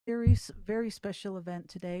very special event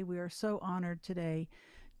today. We are so honored today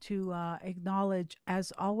to acknowledge,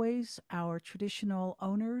 as always, our traditional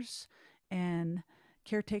owners and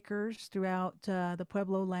caretakers throughout the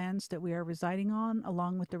Pueblo lands that we are residing on,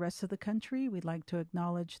 along with the rest of the country. We'd like to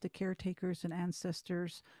acknowledge the caretakers and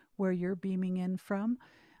ancestors where you're beaming in from,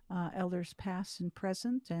 elders past and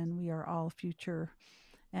present, and we are all future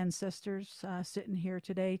ancestors sitting here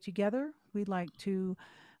today together. We'd like to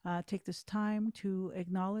take this time to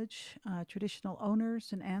acknowledge traditional owners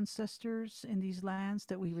and ancestors in these lands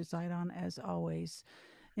that we reside on, as always.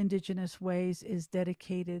 Indigenous Ways is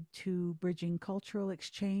dedicated to bridging cultural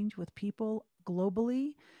exchange with people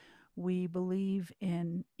globally. We believe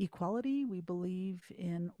in equality. We believe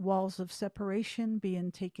in walls of separation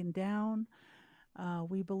being taken down.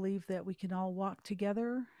 We believe that we can all walk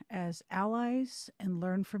together as allies and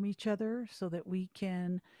learn from each other so that we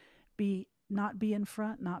can be not be in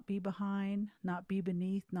front, not be behind, not be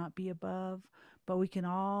beneath, not be above, but we can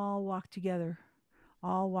all walk together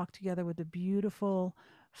with the beautiful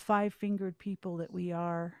five-fingered people that we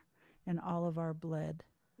are, and all of our blood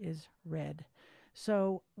is red.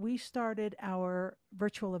 So we started our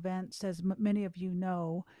virtual events, as many of you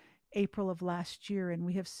know, April of last year, and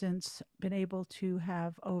we have since been able to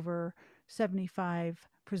have over 75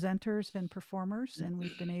 presenters and performers, and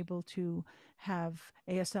we've been able to have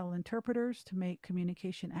ASL interpreters to make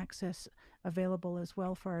communication access available as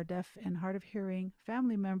well for our deaf and hard of hearing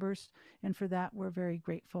family members, and for that we're very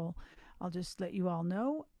grateful. I'll just let you all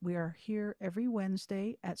know we are here every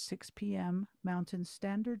Wednesday at 6 p.m. Mountain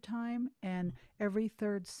Standard Time and every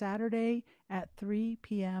third Saturday at 3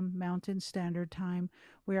 p.m. Mountain Standard Time.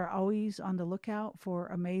 We are always on the lookout for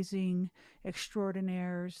amazing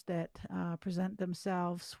extraordinaires that present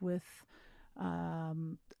themselves with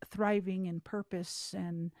thriving in purpose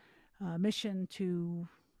and mission to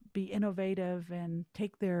be innovative and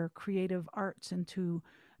take their creative arts into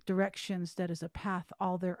directions that is a path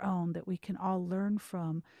all their own that we can all learn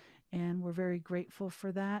from. And we're very grateful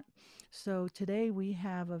for that. So today we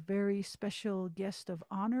have a very special guest of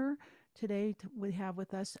honor. Today we have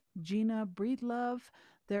with us Gina Breedlove.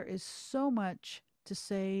 There is so much to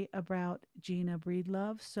say about Gina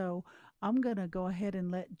Breedlove. So I'm going to go ahead and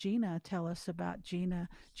let Gina tell us about Gina.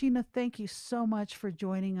 Gina, thank you so much for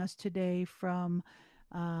joining us today from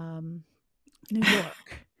um, New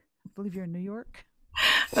York. I believe you're in New York.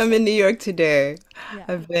 I'm in New York today. Yeah.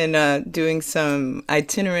 I've been doing some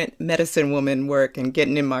itinerant medicine woman work and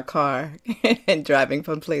getting in my car and driving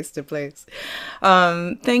from place to place.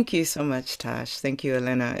 Thank you so much, Tash. Thank you,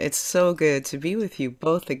 Elena. It's so good to be with you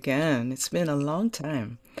both again. It's been a long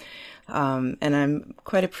time. And I'm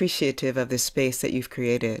quite appreciative of the space that you've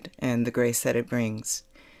created and the grace that it brings.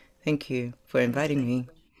 Thank you for Yes, inviting thank me.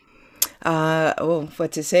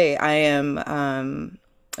 What to say?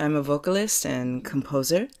 I'm a vocalist and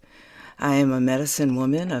composer. I am a medicine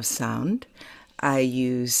woman of sound. I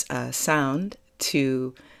use sound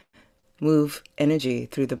to move energy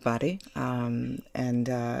through the body, and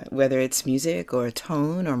whether it's music or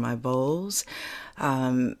tone or my bowls,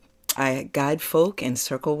 I guide folk in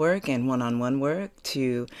circle work and one-on-one work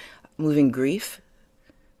to moving grief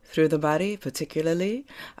through the body, particularly.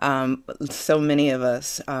 So many of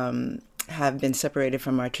us have been separated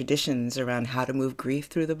from our traditions around how to move grief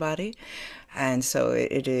through the body. And so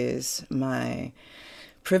it is my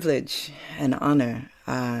privilege and honor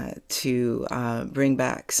to bring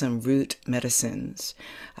back some root medicines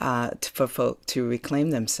for folk to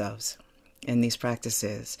reclaim themselves in these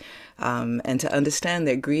practices, and to understand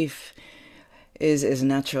that grief is as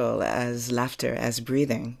natural as laughter, as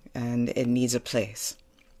breathing, and it needs a place.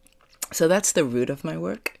 So that's the root of my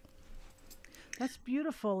work. That's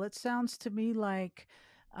beautiful. It sounds to me like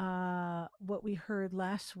what we heard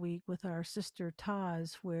last week with our sister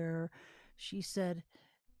Taz, where she said,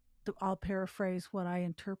 I'll paraphrase what I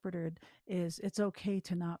interpreted is it's okay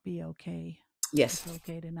to not be okay. Yes. It's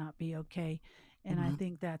okay to not be okay. And I Mhm.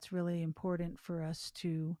 think that's really important for us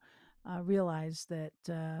to realize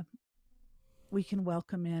that we can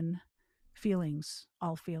welcome in feelings,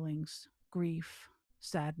 all feelings, grief,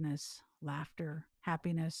 sadness, laughter,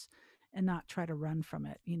 happiness, and not try to run from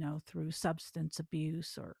it, through substance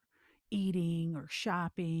abuse or eating or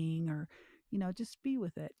shopping or, just be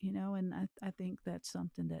with it, and I think that's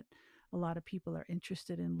something that a lot of people are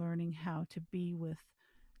interested in learning how to be with,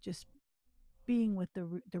 just being with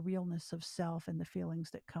the realness of self and the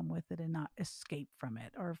feelings that come with it and not escape from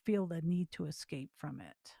it or feel the need to escape from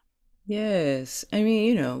it. Yes. I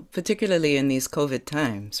mean, particularly in these COVID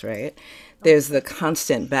times, right? Oh, There's the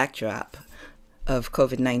constant backdrop. of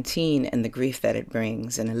COVID-19 and the grief that it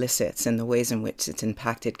brings and elicits and the ways in which it's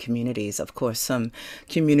impacted communities. Of course, some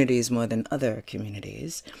communities more than other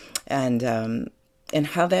communities, and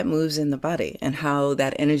how that moves in the body and how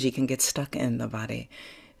that energy can get stuck in the body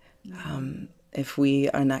Mm. if we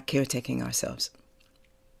are not caretaking ourselves.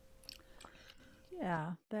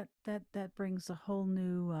 Yeah, that brings a whole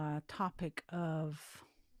new topic of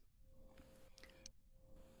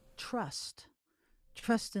trust.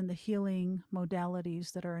 Trust in the healing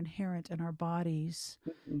modalities that are inherent in our bodies,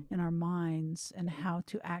 in our minds, and how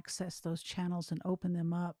to access those channels and open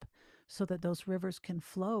them up so that those rivers can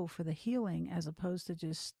flow for the healing as opposed to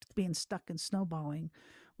just being stuck and snowballing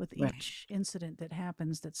with Right. each incident that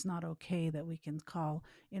happens that's not okay, that we can call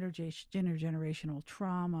intergenerational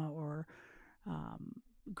trauma or um,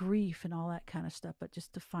 grief and all that kind of stuff, but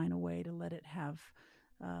just to find a way to let it have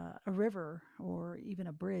a river or even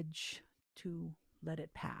a bridge to let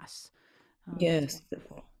it pass. That's Yes. wonderful.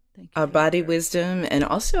 Thank you Our for that. body wisdom and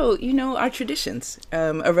also, our traditions,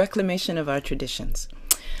 a reclamation of our traditions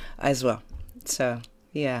as well. So,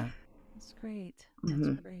 yeah. That's great. That's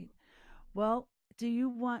hmm great. Well, do you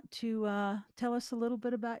want to tell us a little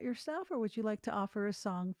bit about yourself, or would you like to offer a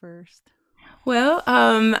song first? Well,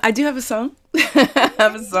 I do have a song. I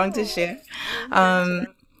have a Okay, song to cool. share We're here. um,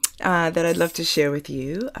 that I'd love to share with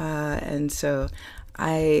you. And so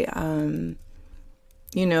I,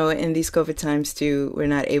 in these COVID times too, we're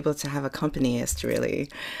not able to have accompanist really.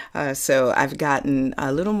 So I've gotten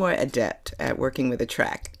a little more adept at working with a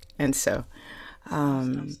track. And so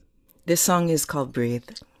Awesome. this song is called Breathe.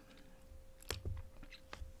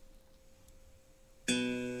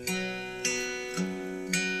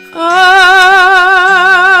 Oh,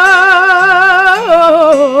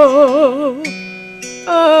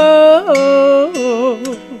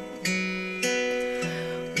 oh,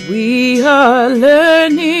 we are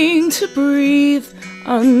learning to breathe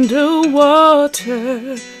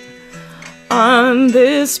underwater on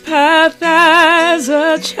this path as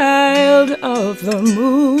a child of the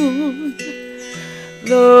moon.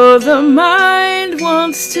 Though the mind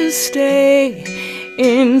wants to stay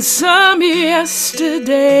in some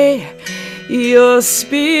yesterday, your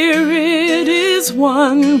spirit is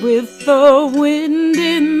one with the wind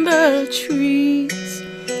in the trees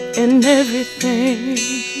and everything.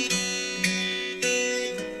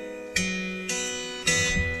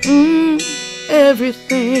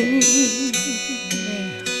 Everything.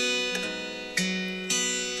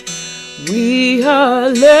 We are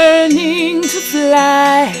learning to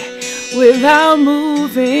fly without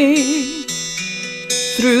moving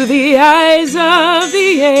through the eyes of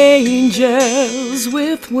the angels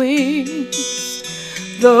with wings.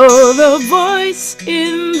 Though the voice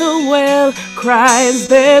in the well cries,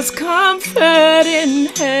 there's comfort in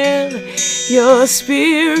hell. Your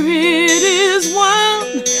spirit is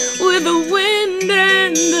one with the wind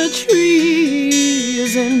and the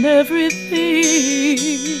trees and everything.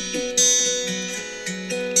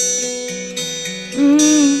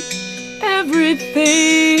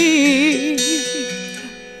 Everything.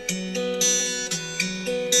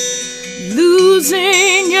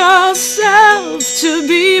 Losing yourself to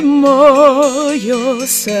be more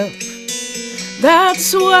yourself.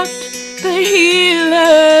 That's what the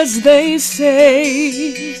healers they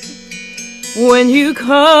say. When you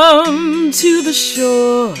come to the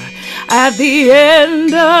shore at the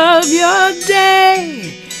end of your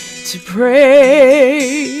day to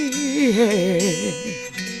pray,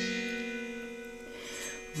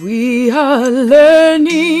 we are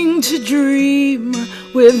learning to dream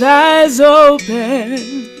with eyes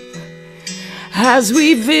open as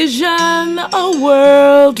we vision a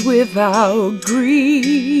world without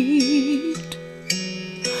greed.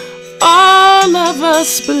 All of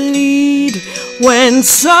us bleed when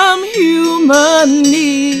some human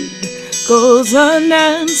need goes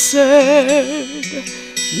unanswered.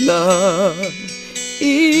 Love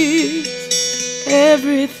is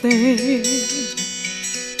everything.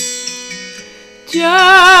 Just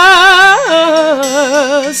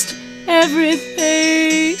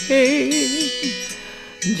everything.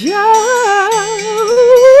 Just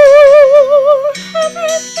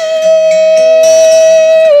everything.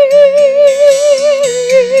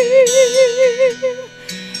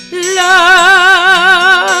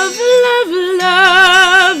 Love, love,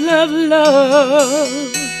 love, love,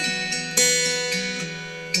 love.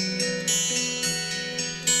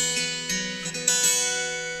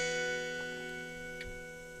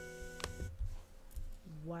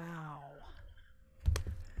 Wow.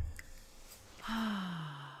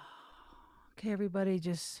 Okay, everybody,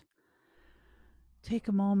 just take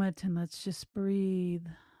a moment and let's just breathe.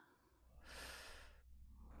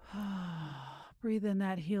 Breathe in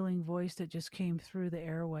that healing voice that just came through the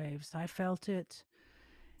airwaves. I felt it.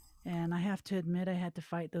 And I have to admit, I had to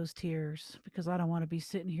fight those tears because I don't want to be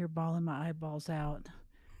sitting here bawling my eyeballs out.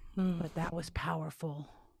 Mm. But that was powerful.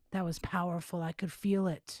 That was powerful. I could feel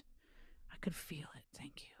it. I could feel it.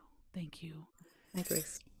 Thank you. Thank you. Hi,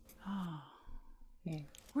 Grace. Oh, Yeah.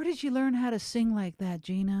 where did you learn how to sing like that,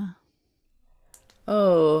 Gina?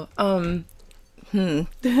 Oh, hmm.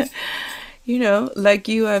 Like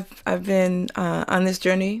you, I've been on this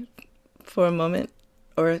journey for a moment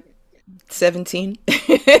or 17.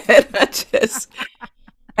 And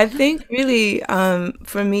I think really,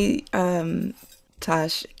 for me,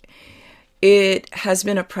 Tosh, it has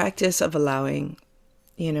been a practice of allowing,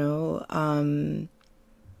 you know.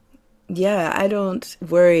 Yeah, I don't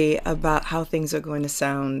worry about how things are going to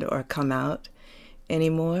sound or come out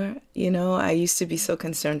anymore. I used to be so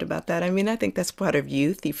concerned about that. I mean, I think that's part of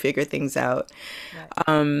youth. You figure things out.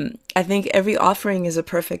 Right. I think every offering is a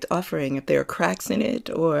perfect offering. If there are cracks in it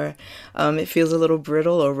or it feels a little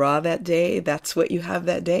brittle or raw that day, that's what you have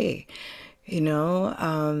that day.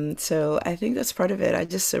 So I think that's part of it. I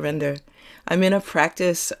just surrender. I'm in a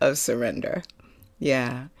practice of surrender.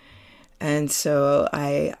 Yeah. And so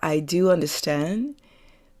I do understand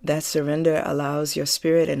that surrender allows your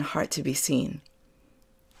spirit and heart to be seen.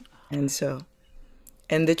 And so,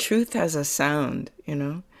 and the truth has a sound.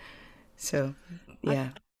 So, I, yeah.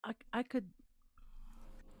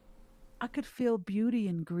 I could feel beauty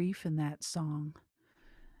and grief in that song.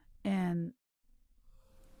 And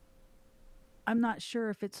I'm not sure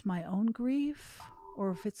if it's my own grief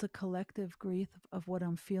or if it's a collective grief of what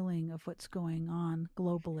I'm feeling, of what's going on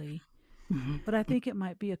globally. But I think it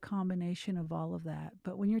might be a combination of all of that.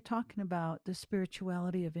 But when you're talking about the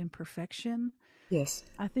spirituality of imperfection, Yes.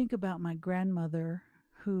 I think about my grandmother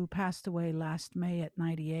who passed away last May at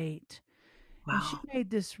 98. And she Wow. made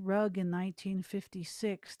this rug in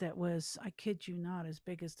 1956 that was, I kid you not, as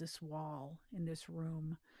big as this wall in this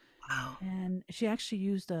room. Wow. And she actually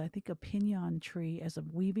used, I think, a pinon tree as a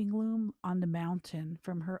weaving loom on the mountain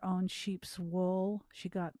from her own sheep's wool. She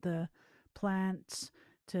got the plants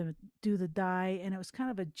to do the dye, and it was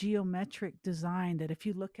kind of a geometric design that if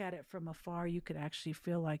you look at it from afar, you could actually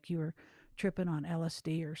feel like you were tripping on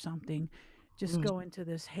LSD or something. Just Mm. go into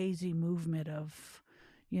this hazy movement of,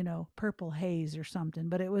 purple haze or something.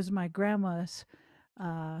 But it was my grandma's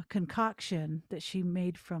concoction that she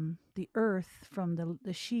made from the earth from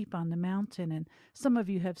the sheep on the mountain. And some of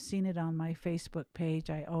you have seen it on my Facebook page.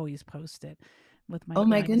 I always post it with my Oh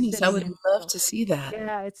my grandma goodness, I sitting would in. love to see that.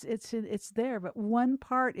 Yeah, it's there. But one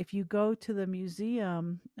part, if you go to the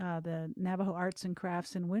museum, the Navajo Arts and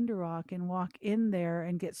Crafts in Window Rock, and walk in there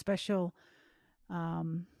and get special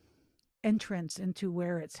um, entrance into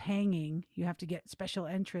where it's hanging. You have to get special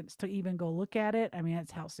entrance to even go look at it. I mean,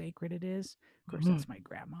 that's how sacred it is. Of course, Mhm. that's my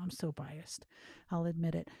grandma. I'm so biased. I'll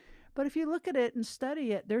admit it. But if you look at it and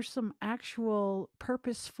study it, there's some actual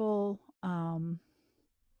purposeful um,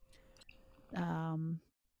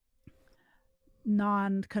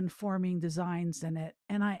 non-conforming designs in it.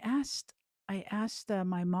 And I asked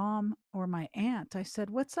my mom or my aunt. I said,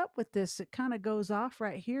 "What's up with this? It kind of goes off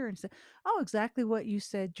right here." And said, "Oh, exactly what you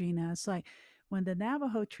said, Gina. It's like when the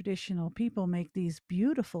Navajo traditional people make these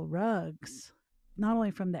beautiful rugs, not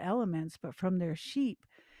only from the elements but from their sheep,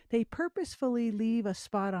 they purposefully leave a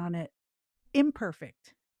spot on it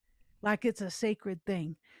imperfect, like it's a sacred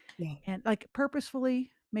thing, Yeah. and like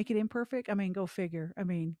purposefully make it imperfect. I mean, go figure. I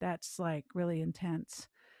mean, that's like really intense.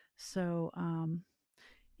 So,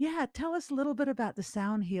 yeah, tell us a little bit about the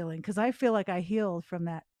sound healing because I feel like I healed from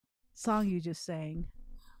that song you just sang.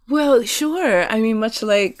 Well, sure. I mean, much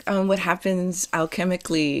like what happens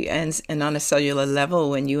alchemically and on a cellular level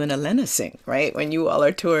when you and Elena sing, right? When you all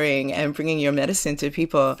are touring and bringing your medicine to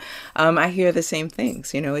people, I hear the same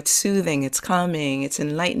things. It's soothing, it's calming, it's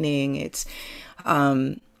enlightening,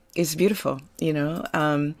 um, it's beautiful.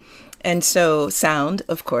 And so sound,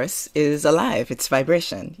 of course, is alive. It's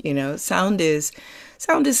vibration. Sound is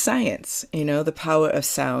science. The power of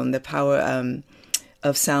sound, the power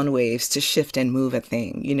of sound waves to shift and move a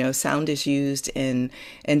thing. Sound is used in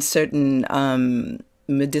certain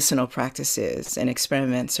medicinal practices and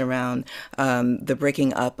experiments around the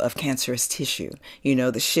breaking up of cancerous tissue.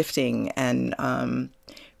 The shifting and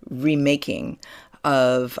remaking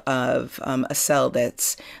of a cell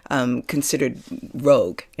that's considered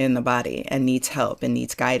rogue in the body and needs help and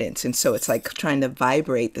needs guidance. And so it's like trying to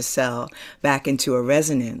vibrate the cell back into a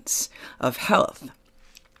resonance of health.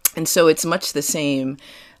 And so it's much the same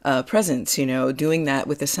presence, doing that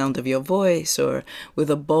with the sound of your voice or with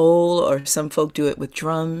a bowl, or some folk do it with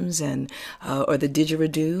drums and or the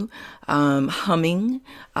didgeridoo, humming,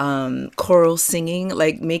 choral singing,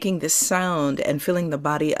 like making this sound and filling the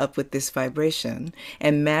body up with this vibration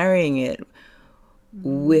and marrying it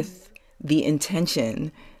Mm. with the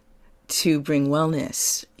intention to bring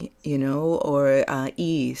wellness, or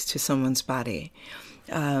ease to someone's body.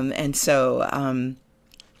 And so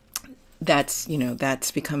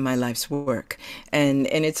that's become my life's work, and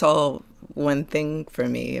it's all one thing for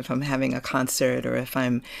me. If I'm having a concert, or if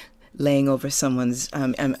I'm laying over someone's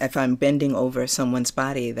if I'm bending over someone's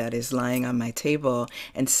body that is lying on my table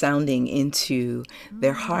and sounding into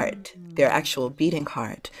their heart, their Mm. actual beating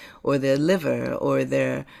heart, or their liver, or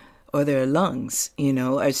their lungs,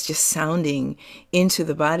 or it's just sounding into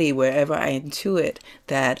the body wherever I intuit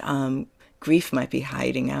that grief might be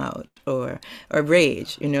hiding out, or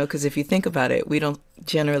rage, because if you think about it, we don't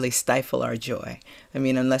generally stifle our joy. I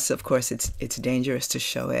mean, unless of course it's dangerous to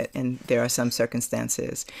show it, and there are some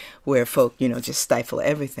circumstances where folk, just stifle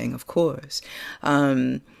everything, of course.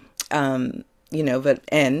 Um, but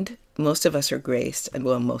and most of us are graced, and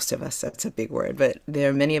well, most of us, that's a big word, but there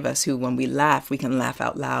are many of us who, when we laugh, we can laugh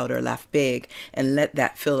out loud or laugh big and let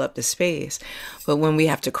that fill up the space. But when we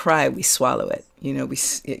have to cry, we swallow it.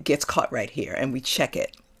 It gets caught right here, and we check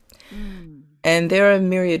it. Mm. And there are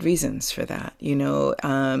myriad reasons for that.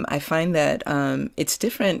 I find that it's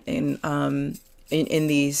different in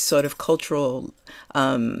these sort of cultural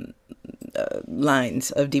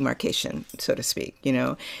lines of demarcation, so to speak.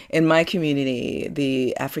 In my community,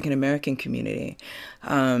 the African American community,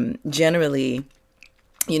 generally,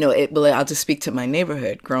 well, I'll just speak to my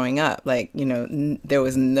neighborhood growing up. Like, there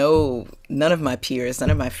was none of my peers,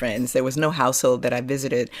 none of my friends, there was no household that I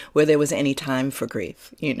visited where there was any time for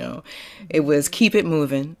grief. It was Mm. keep it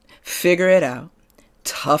moving, figure it out,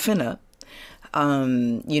 toughen up.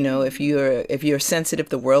 If you're sensitive,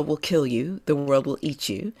 the world will kill you, the world will eat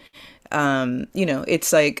you.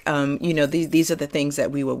 It's like, these are the things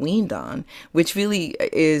that we were weaned on, which really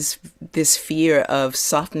is this fear of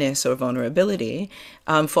softness or vulnerability,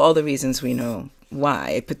 for all the reasons we know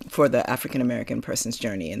why, for the African American person's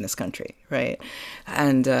journey in this country, right?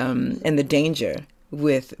 And the danger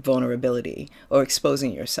with vulnerability or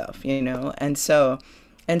exposing yourself, and so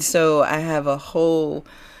I have a whole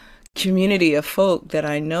community of folk that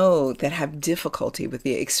I know that have difficulty with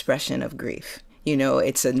the expression of grief.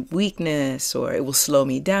 It's a weakness, or it will slow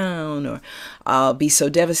me down, or I'll be so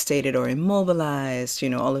devastated or immobilized,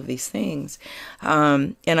 all of these things.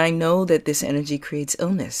 And I know that this energy creates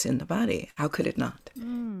illness in the body. How could it not?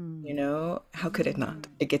 Mm. How could it not? Mm.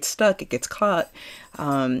 It gets stuck, it gets caught.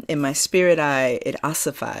 In my spirit eye, it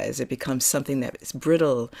ossifies, it becomes something that is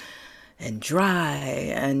brittle and dry,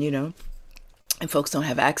 and folks don't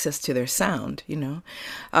have access to their sound,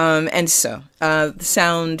 and so the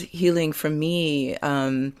sound healing for me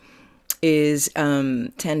is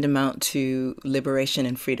tantamount to liberation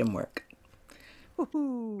and freedom work,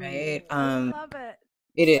 Ooh, right? I love it.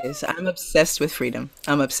 It is. I'm obsessed with freedom.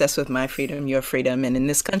 I'm obsessed with my freedom, your freedom. And in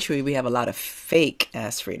this country, we have a lot of fake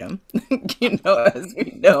ass freedom, as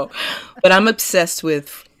we know. But I'm obsessed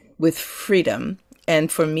with freedom.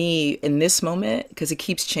 And for me, in this moment, because it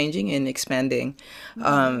keeps changing and expanding,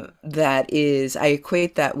 Mm. that is, I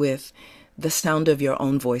equate that with the sound of your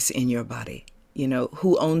own voice in your body.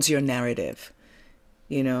 Who owns your narrative?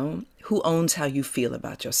 Who owns how you feel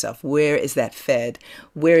about yourself? Where is that fed?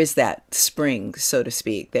 Where is that spring, so to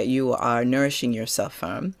speak, that you are nourishing yourself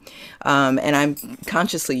from? And I'm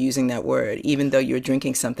consciously using that word, even though you're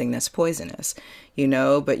drinking something that's poisonous,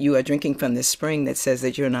 but you are drinking from this spring that says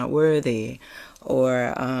that you're not worthy,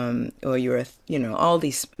 or you're, all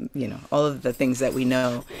these, all of the things that we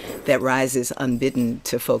know that rises unbidden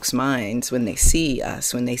to folks' minds when they see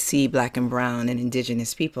us, when they see Black and brown and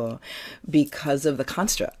indigenous people, because of the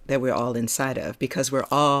construct that we're all inside of, because we're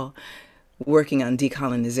all working on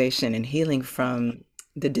decolonization and healing from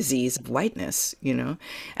the disease of whiteness.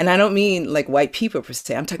 And I don't mean like white people per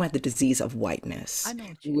se. I'm talking about the disease of I whiteness, know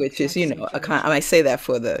what which is, exactly what you're I might say that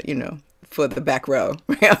for the back row.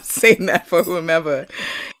 Right? I'm saying that for whomever,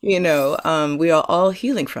 we are all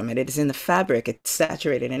healing from it. It is in the fabric, it's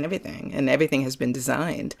saturated in everything, and everything has been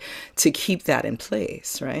designed to keep that in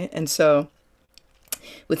place, right? And so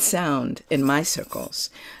with sound in my circles,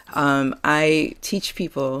 I teach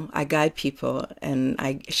people, I guide people, and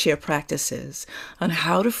I share practices on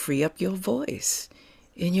how to free up your voice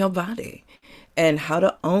in your body and how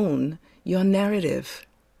to own your narrative,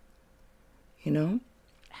 you know?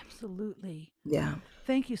 Absolutely. Yeah.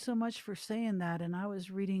 thank you so much for saying that. And I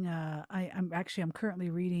was reading, I'm currently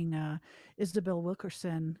reading Isabel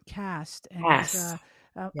Wilkerson Cast, and Yes.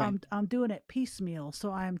 Yeah. I'm doing it piecemeal.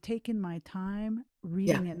 So I'm taking my time Yeah.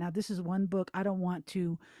 reading it. Now, this is one book. I don't want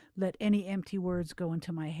to let any empty words go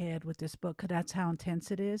into my head with this book because that's how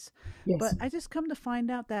intense it is. But Yes. I just come to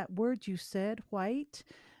find out that word you said, white.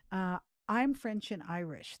 Uh, I'm French and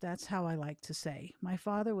Irish. That's how I like to say. My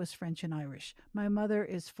father was French and Irish. My mother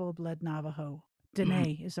is full blood Navajo. Mhm.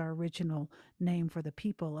 Dene is our original name for the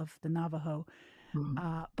people of the Navajo.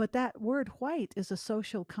 Mhm. But that word white is a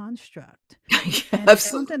social construct. Yeah, And it's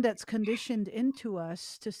absolutely. something that's conditioned into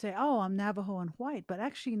us to say, oh, I'm Navajo and white. But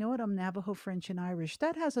actually, you know what? I'm Navajo, French, and Irish.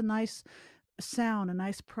 That has a nice sound, a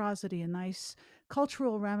nice prosody, a nice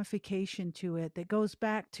cultural ramification to it that goes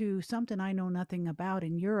back to something I know nothing about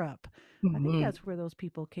in Europe. I think Hmm. that's where those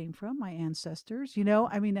people came from, my ancestors. You know,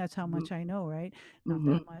 I mean, that's how Hmm. much I know, right? Not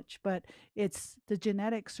Hmm. that much, but it's the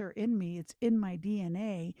genetics are in me, it's in my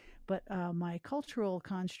DNA. But my cultural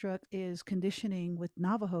construct is conditioning with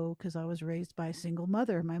Navajo because I was raised by a single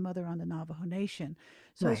mother, my mother on the Navajo Nation.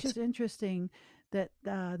 So it's Right. just interesting that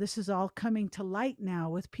this is all coming to light now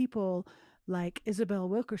with people like Isabel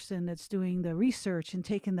Wilkerson that's doing the research and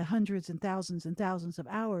taking the hundreds and thousands of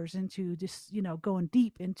hours into just, you know, going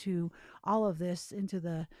deep into all of this, into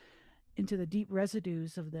the deep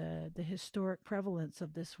residues of the historic prevalence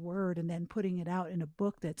of this word, and then putting it out in a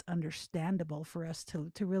book that's understandable for us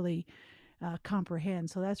to really comprehend.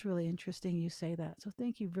 So that's really interesting you say that. So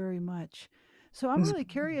thank you very much. So I'm really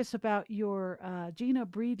curious about your Gina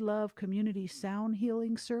Breedlove Community Sound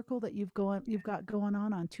Healing Circle that you've got going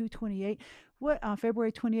on 228. What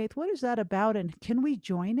February 28th? What is that about, and can we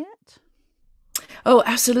join it? Oh,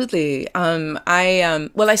 absolutely.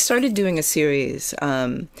 I started doing a series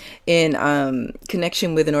in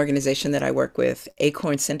connection with an organization that I work with,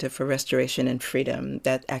 Acorn Center for Restoration and Freedom,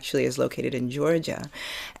 that actually is located in Georgia.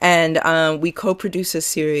 And we co-produce a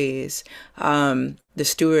series. The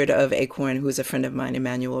steward of Acorn, who is a friend of mine,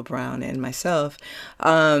 Emmanuel Brown, and myself.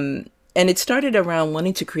 And it started around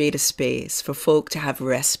wanting to create a space for folk to have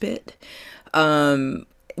respite um,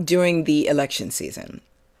 during the election season.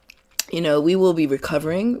 We will be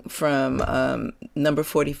recovering from number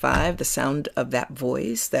 45, the sound of that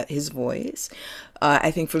voice, that his voice, I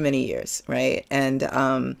think for many years, right? And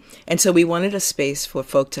so we wanted a space for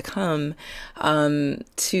folk to come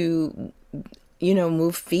to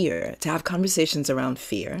move fear, to have conversations around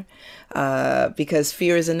fear, because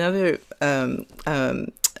fear is another,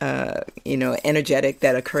 energetic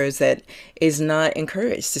that occurs that is not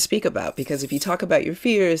encouraged to speak about. Because if you talk about your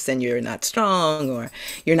fears, then you're not strong, or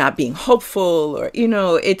you're not being hopeful, or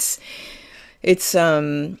it's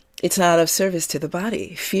not of service to the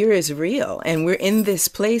body. Fear is real. And we're in this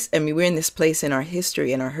place. I mean, we're in this place in our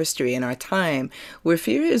history, in our time, where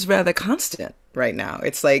fear is rather constant right now.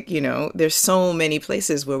 It's like, there's so many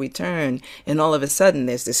places where we turn, and all of a sudden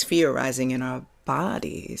there's this fear rising in our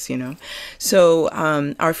bodies. So,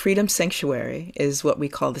 our Freedom Sanctuary is what we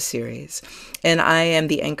call the series. And I am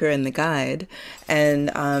the anchor and the guide. And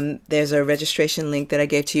there's a registration link that I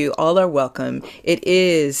gave to you. All are welcome. It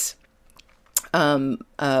is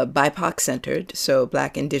BIPOC centered, so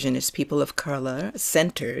Black, Indigenous, people of color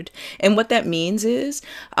centered. And what that means is,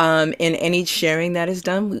 in any sharing that is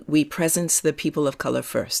done, we presence the people of color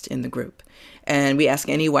first in the group. And we ask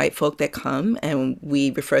any white folk that come, and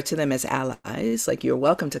we refer to them as allies, like you're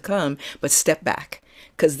welcome to come, but step back.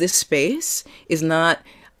 Because this space is not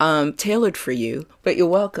tailored for you, but you're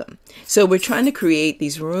welcome. So we're trying to create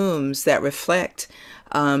these rooms that reflect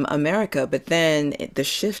America, but then the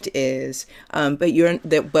shift is,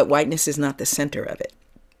 but whiteness is not the center of it.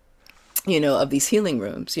 Of these healing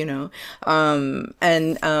rooms. And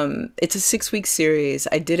it's a 6-week series.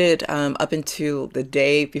 I did it up until the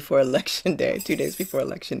day before election day, 2 days before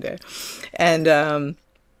election day, and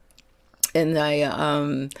and I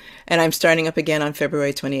and I'm starting up again on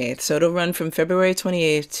February 28th. So it'll run from February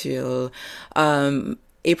 28th till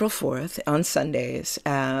April 4th on Sundays,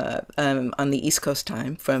 on the East Coast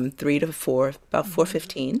time from 3 to 4, about Mm-hmm.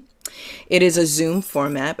 4:15. It is a Zoom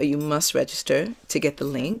format, but you must register to get the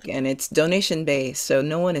Okay. link, and it's donation based, so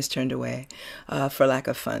no one is turned away for lack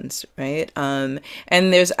of funds, right? And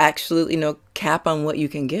there's absolutely no cap on what you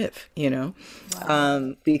can give,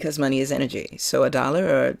 Wow. because money is energy. So $1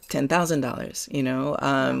 or $10,000,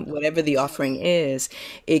 Wow. whatever the offering is,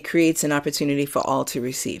 it creates an opportunity for all to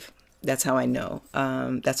receive. That's how I know.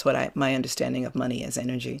 That's what my understanding of money is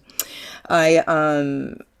energy. I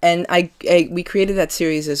And we created that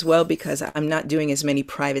series as well because I'm not doing as many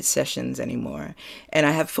private sessions anymore, and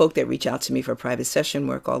I have folk that reach out to me for private session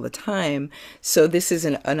work all the time. So this is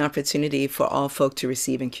an opportunity for all folk to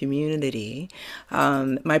receive in community.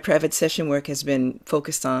 My private session work has been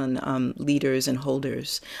focused on leaders and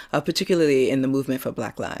holders, particularly in the movement for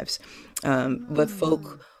Black Lives, but folk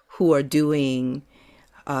Mm. who are doing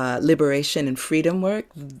liberation and freedom work.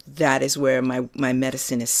 That is where my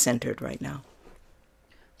medicine is centered right now.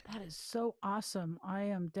 That is so awesome. I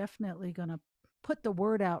am definitely going to put the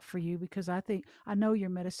word out for you because I know your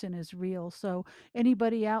medicine is real. So,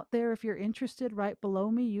 anybody out there, if you're interested, right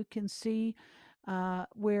below me, you can see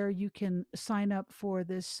where you can sign up for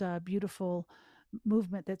this beautiful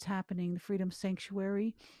movement that's happening, the Freedom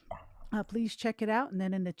Sanctuary. Please check it out. And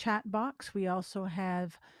then in the chat box, we also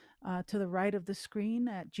have to the right of the screen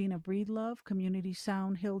at Gina Breedlove Community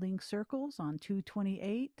Sound Healing Circles on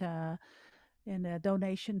 228. In a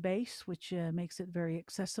donation base, which makes it very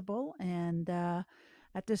accessible. And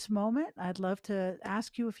at this moment, I'd love to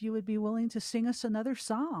ask you if you would be willing to sing us another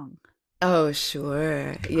song. Oh,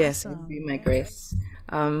 sure. Yes, it would be Awesome. my grace.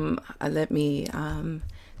 Let me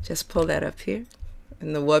just pull that up here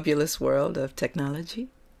in the wobulous world of technology.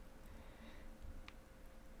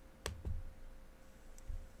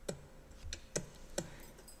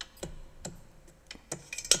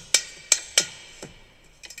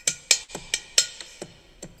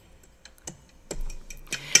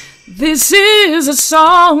 This is a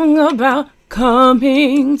song about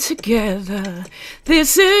coming together.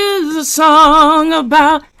 This is a song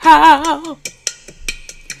about how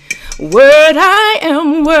word I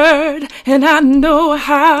am word and I know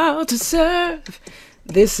how to serve.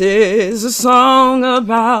 This is a song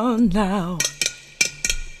about now.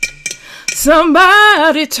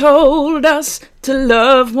 Somebody told us to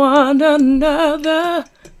love one another,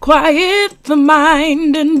 quiet the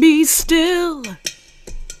mind and be still.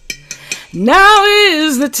 Now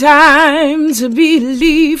is the time to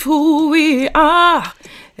believe who we are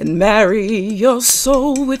and marry your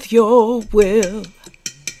soul with your will.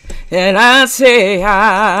 And I say,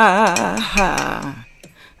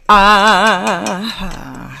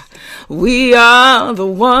 we are the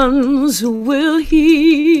ones who will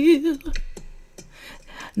heal.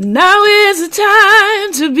 Now is the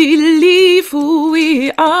time to believe who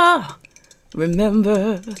we are.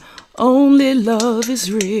 Remember, only love is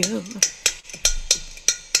real.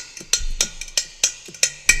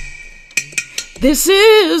 This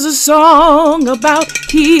is a song about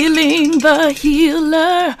healing the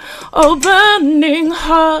healer, opening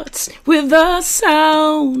hearts with a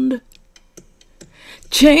sound,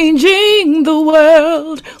 changing the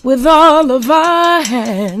world with all of our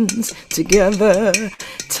hands together,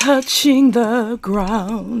 touching the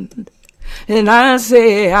ground. And I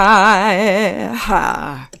say,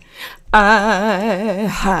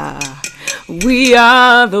 we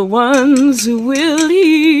are the ones who will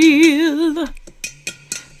heal.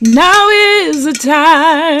 Now is the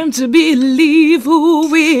time to believe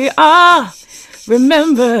who we are.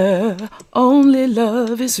 Remember, only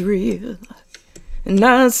love is real. And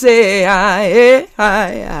I say, I.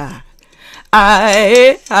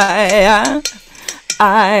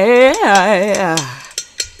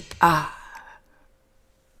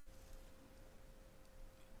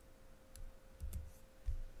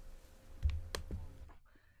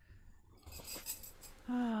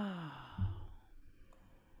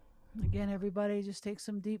 Again, everybody, just take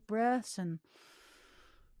some deep breaths and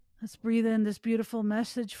let's breathe in this beautiful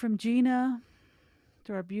message from Gina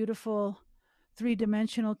to our beautiful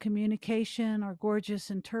three-dimensional communication, our gorgeous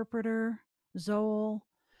interpreter, Zoel.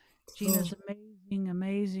 Gina's amazing,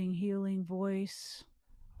 amazing healing voice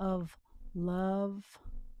of love.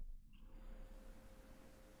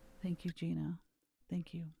 Thank you, Gina.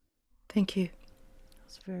 Thank you. Thank you.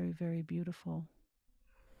 It's very, very beautiful.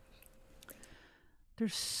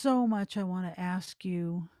 There's so much I want to ask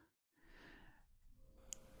you.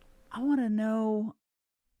 I want to know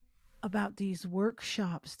about these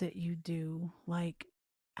workshops that you do. Like,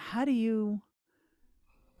 how do you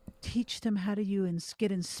teach them? How do you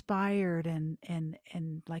get inspired and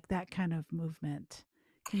like that kind of movement?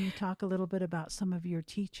 Can you talk a little bit about some of your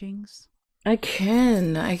teachings? I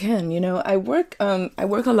can. I work a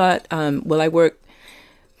lot. I work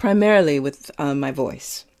primarily with my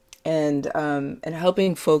voice and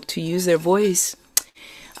helping folk to use their voice.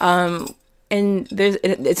 And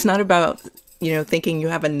it's not about thinking you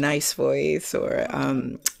have a nice voice or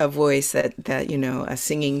a voice that a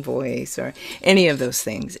singing voice or any of those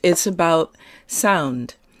things. It's about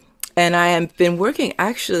sound, and I have been working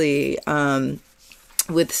actually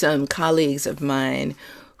with some colleagues of mine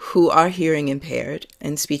who are hearing impaired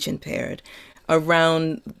and speech impaired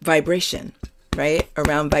around vibration, right?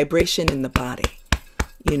 Around vibration in the body,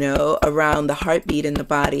 around the heartbeat in the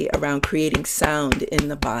body, around creating sound in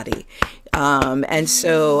the body. And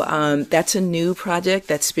so that's a new project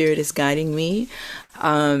that Spirit is guiding me,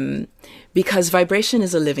 because vibration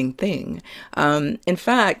is a living thing. In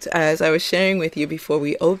fact, as I was sharing with you before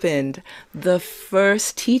we opened, the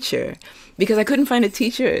first teacher, because I couldn't find a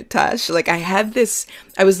teacher, Tosh. Like I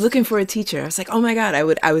was looking for a teacher. I was like, oh my God,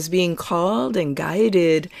 I was being called and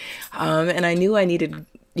guided, and I knew I needed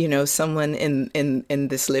someone in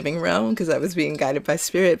this living realm because I was being guided by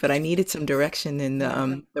spirit, but I needed some direction in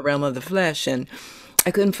the realm of the flesh, and I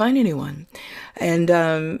couldn't find anyone. And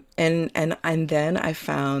then I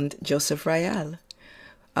found Joseph Rayal,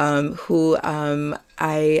 who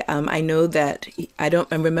I know that I don't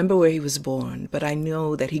I remember where he was born, but I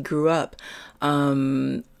know that he grew up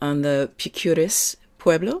on the Picuris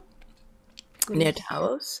Pueblo near Picuris. Yeah.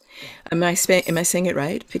 Taos. Yeah. Am I saying it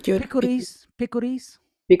right? Picuris. Picuris.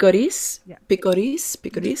 Picoris, Yeah. Mhm.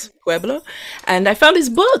 Picoris, Pueblo. And I found his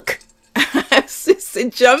book.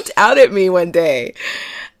 It jumped out at me one day.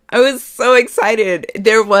 I was so excited.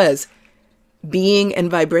 There was being and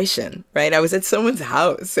vibration, right? I was at someone's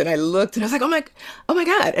house and I looked and I was like, oh my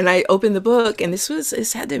God. And I opened the book and this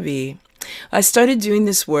had to be, I started doing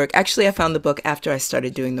this work. Actually, I found the book after I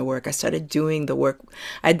started doing the work. I started doing the work.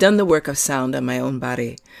 I'd done the work of sound on my own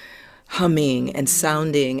body, humming and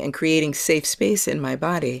sounding and creating safe space in my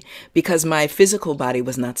body because my physical body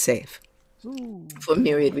was not safe Ooh. for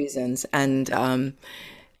myriad reasons. And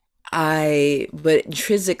but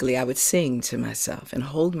intrinsically, I would sing to myself and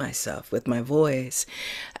hold myself with my voice.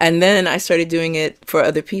 And then I started doing it for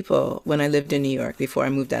other people when I lived in New York. Before I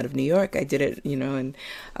moved out of New York, I did it, and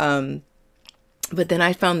but then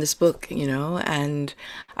I found this book, and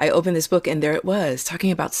I opened this book and there it was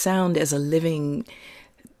talking about sound as a living,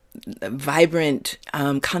 vibrant,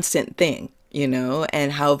 constant thing,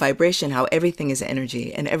 and how vibration, how everything is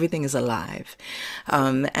energy and everything is alive.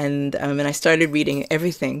 And I started reading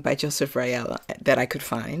everything by Joseph Rael that I could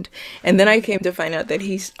find. And then I came to find out that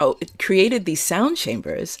he's created these sound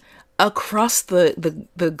chambers across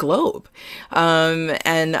the globe, and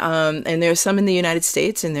there are some in the United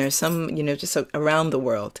States, and there are some just around the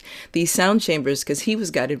world. These sound chambers, because he was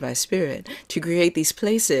guided by spirit to create these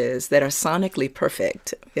places that are sonically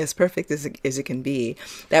perfect, as perfect as it can be,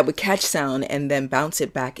 that would catch sound and then bounce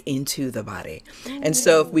it back into the body. And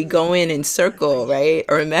so if we Ooh. go in circle, right,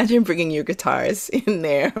 or imagine bringing your guitars in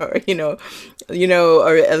there, or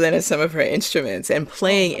or Elena some of her instruments and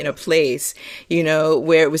playing Oh. in a place,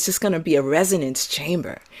 where it was just going to be a resonance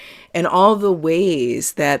chamber, and all the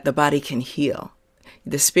ways that the body can heal,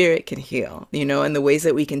 the spirit can heal, and the ways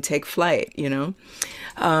that we can take flight,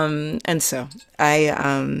 and so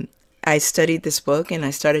I studied this book and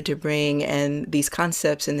I started to bring in these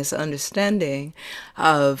concepts and this understanding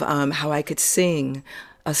of how I could sing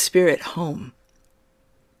a spirit home,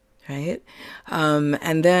 right?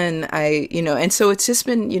 And then and so it's just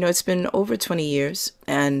been, it's been over 20 years,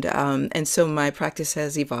 and so my practice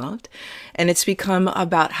has evolved, and it's become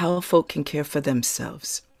about how folk can care for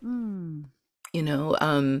themselves, Mm. you know,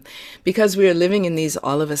 um, because we are living in these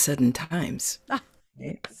all of a sudden times. Ah,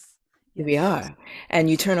 Right? yes. Here we Yes. are, and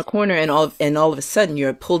you turn a corner, and all of a sudden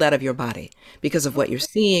you're pulled out of your body because of what you're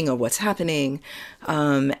seeing or what's happening,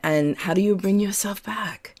 and how do you bring yourself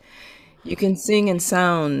back? You can sing and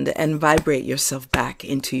sound and vibrate yourself back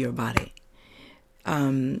into your body.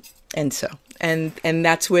 And so, and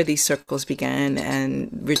that's where these circles began, and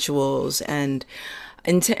rituals, and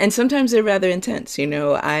sometimes they're rather intense.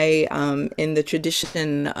 I in the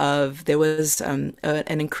tradition of, there was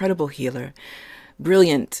an incredible healer,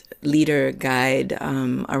 brilliant leader, guide,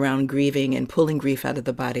 around grieving and pulling grief out of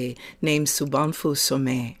the body, named Subanfu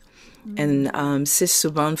Somé. And Mm. Sis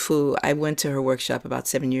Subanfu, I went to her workshop about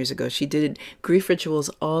 7 years ago. She did grief rituals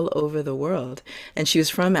all over the world. And she was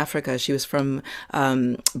from Africa. She was from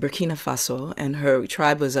Burkina Faso, and her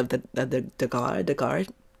tribe was of the Dagar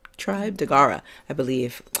tribe, Mm. Dagara, I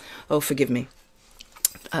believe. Oh, forgive me.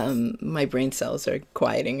 My brain cells are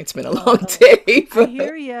quieting. It's been a long Oh, day, I but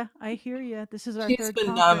hear you. I hear you. This is our she's third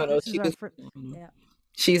conference. phenomenal. This is our first. Yeah.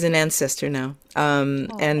 She's an ancestor now. Oh.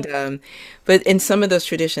 But in some of those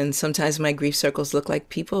traditions, sometimes my grief circles look like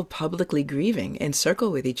people publicly grieving in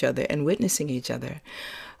circle with each other and witnessing each other,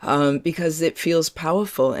 because it feels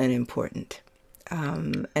powerful and important.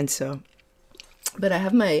 And so, but I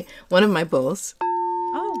have one of my bowls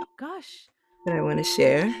Oh gosh. that I want to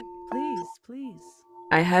share. Please, please.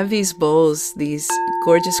 I have these bowls, these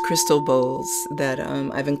gorgeous crystal bowls that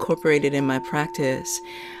I've incorporated in my practice.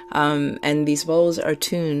 And these bowls are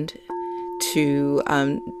tuned to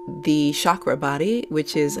the chakra body,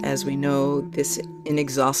 which is, as we know, this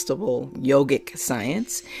inexhaustible yogic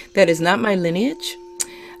science that is not my lineage,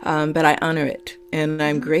 but I honor it and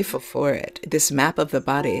I'm grateful for it. This map of the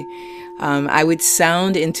body. I would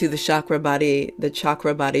sound into the chakra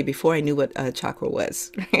body before I knew what a chakra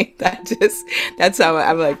was. Right? That's how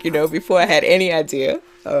I'm like, before I had any idea.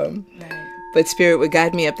 Right. But spirit would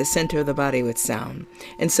guide me up the center of the body with sound.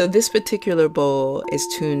 And so this particular bowl is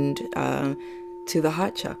tuned to the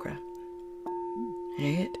heart chakra, Mm.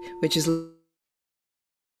 right? Which is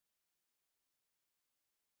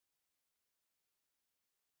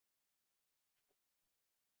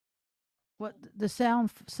What the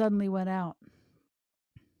sound suddenly went out.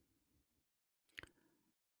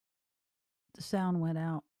 The sound went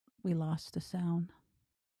out. We lost the sound.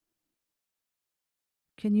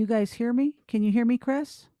 Can you guys hear me? Can you hear me,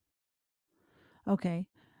 Chris? Okay.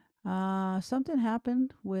 Something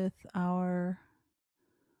happened with our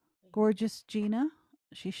gorgeous Gina.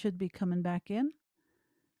 She should be coming back in.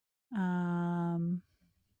 Um,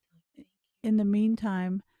 in the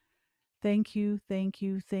meantime, thank you, thank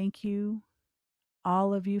you, thank you,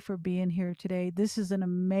 all of you for being here today. This is an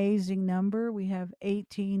amazing number. We have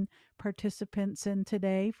 18 participants in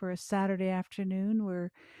today for a Saturday afternoon.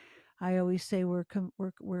 Where I always say we're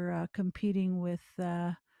competing with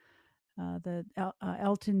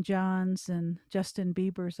Elton Johns and Justin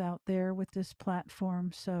Bieber's out there with this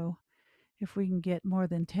platform. So if we can get more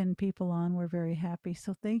than 10 people on, we're very happy.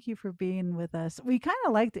 So thank you for being with us. We kind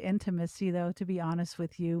of like the intimacy, though, to be honest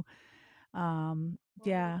with you.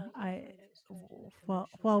 Yeah, well,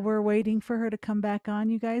 while we're waiting for her to come back on,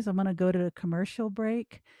 you guys, I'm going to go to a commercial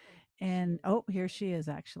break. And oh, here she is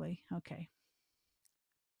actually. Okay.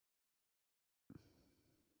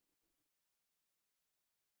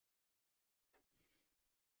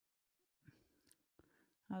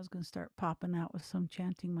 I was going to start popping out with some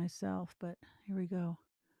chanting myself, but here we go.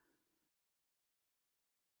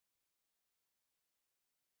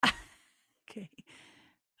 Okay.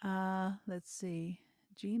 Let's see.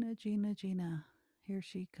 Gina, Gina, Gina. Here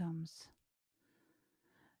she comes.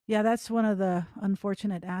 Yeah, that's one of the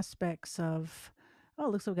unfortunate aspects of. Oh,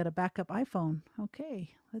 looks like we got a backup iPhone. Okay,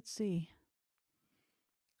 let's see.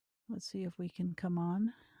 Let's see if we can come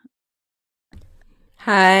on.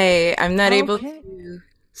 hi. I'm not able Okay, to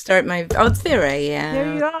start my. Oh, there I there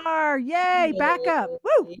am. you are. Yay, backup.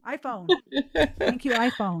 Woo, iPhone. Thank you,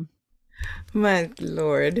 iPhone. My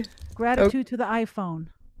Lord. Okay. Gratitude to the iPhone.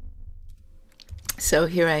 So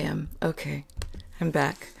here I am. Okay, I'm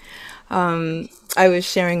back. I was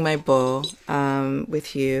sharing my bowl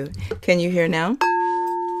with you. Can you hear now?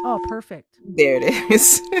 Oh, perfect. There it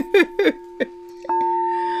is.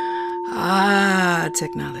 Ah,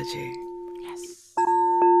 technology. Yes.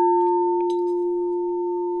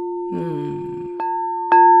 Hmm.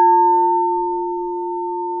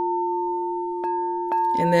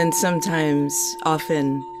 And then sometimes,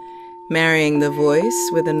 often, marrying the voice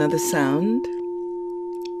with another sound.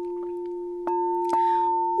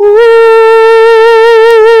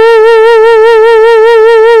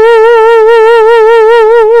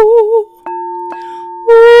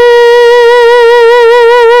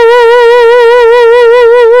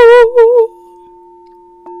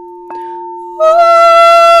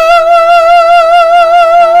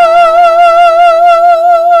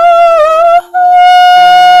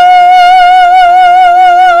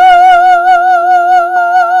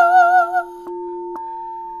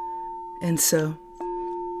 And so,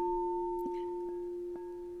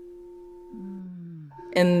 Mm.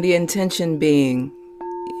 and the intention being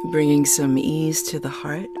bringing some ease to the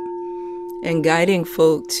heart and guiding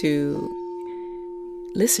folk to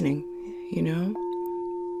listening, you know?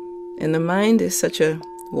 And the mind is such a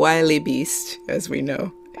wily beast, as we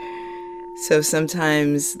know. So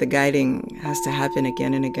sometimes the guiding has to happen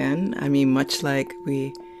again and again. I mean, much like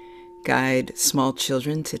we guide small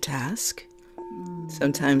children to task, Mm.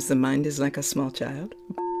 sometimes the mind is like a small child.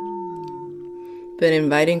 Mm. But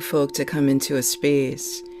inviting folk to come into a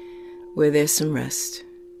space where there's some rest.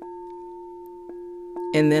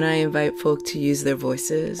 And then I invite folk to use their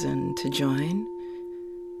voices and to join.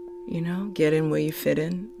 Get in where you fit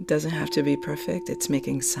in. It doesn't have to be perfect, it's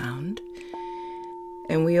making sound.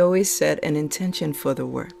 And we always set an intention for the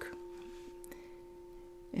work.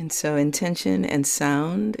 And so intention and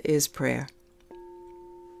sound is prayer.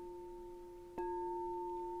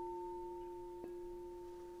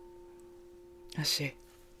 Ashe.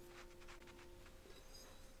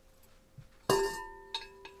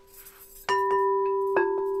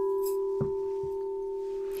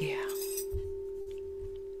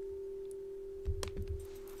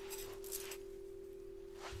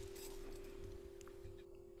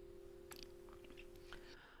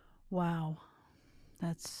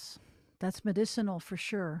 That's medicinal for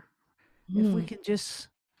sure. If we Mm. can just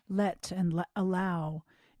let and allow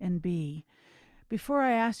and be. Before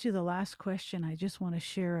I ask you the last question, I just want to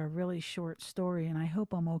share a really short story, and I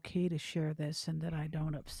hope I'm okay to share this and that I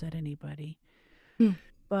don't upset anybody. Mm.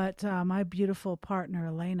 But my beautiful partner,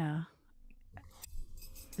 Elena,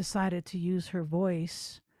 decided to use her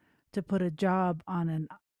voice to put a job on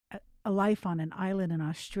a life on an island in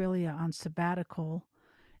Australia on sabbatical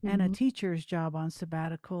and a Mhm. teacher's job on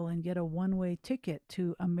sabbatical and get a one-way ticket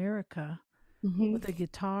to America Mhm. with a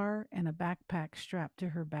guitar and a backpack strapped to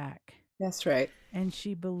her back. That's right. And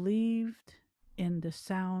she believed in the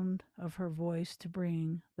sound of her voice to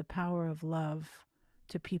bring the power of love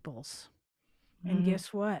to peoples. And Mhm.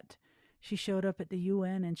 guess what? She showed up at the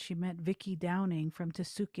UN and she met Vicky Downing from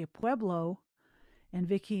Tesuque Pueblo. And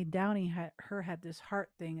Vicky Downing had this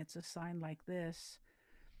heart thing. It's a sign like this.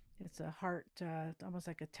 It's a heart, almost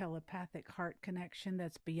like a telepathic heart connection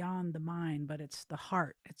that's beyond the mind, but it's the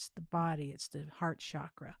heart, it's the body, it's the heart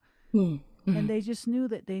chakra. Mm. And Mhm. they just knew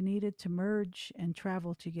that they needed to merge and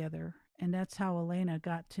travel together. And that's how Elena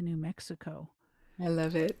got to New Mexico. I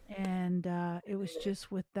love it. And it was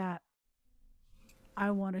just with that,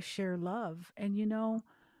 I want to share love. And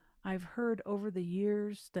I've heard over the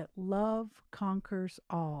years that love conquers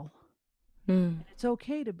all. Mm. And it's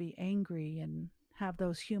okay to be angry and have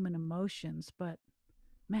those human emotions, but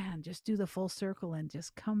man, just do the full circle and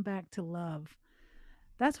just come back to love.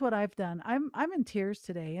 That's what I've done. I'm in tears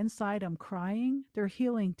today. Inside I'm crying. They're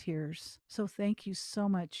healing tears. So thank you so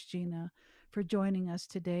much, Gina, for joining us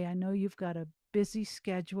today. I know you've got a busy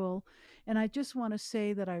schedule, and I just want to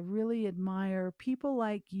say that I really admire people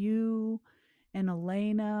like you and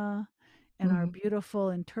Elena and our Mhm.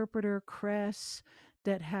 beautiful interpreter Cress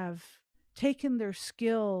that have taken their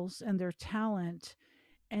skills and their talent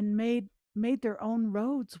and made their own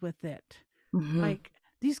roads with it. Mhm. Like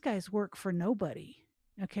these guys work for nobody.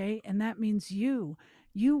 Okay? And that means you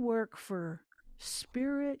work for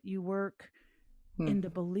spirit, you work Mm. in the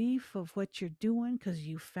belief of what you're doing cuz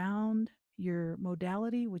you found your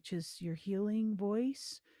modality, which is your healing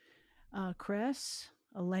voice. Cress,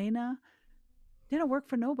 Elena, they don't work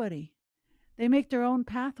for nobody. They make their own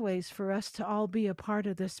pathways for us to all be a part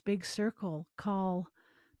of this big circle called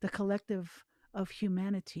the collective of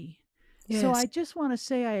humanity. So Yes. I just want to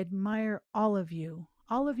say I admire all of you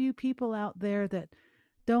people out there that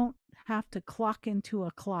don't have to clock into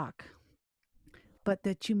a clock, but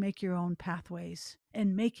that you make your own pathways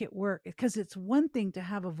and make it work. Because it's one thing to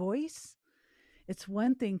have a voice, it's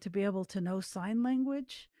one thing to be able to know sign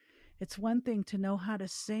language. It's one thing to know how to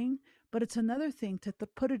sing, but it's another thing to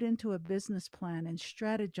put it into a business plan and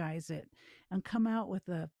strategize it and come out with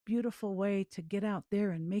a beautiful way to get out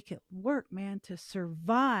there and make it work, man, to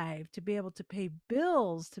survive, to be able to pay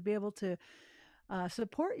bills, to be able to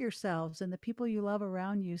support yourselves and the people you love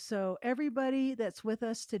around you. So, everybody that's with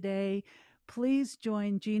us today, please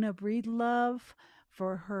join Gina Breedlove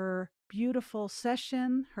for her beautiful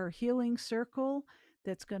session, her healing circle.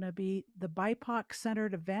 That's going to be the BIPOC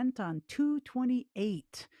centered event on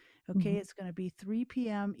 2/28. Okay, Mhm. it's going to be 3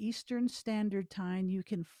 p.m. Eastern Standard Time. You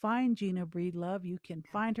can find Gina Breedlove. You can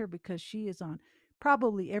find her because she is on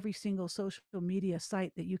probably every single social media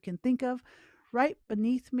site that you can think of. Right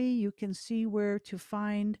beneath me, you can see where to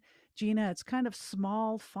find Gina. It's kind of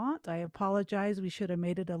small font. I apologize. We should have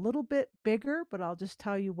made it a little bit bigger, but I'll just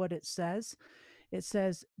tell you what it says. It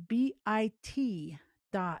says bit.ly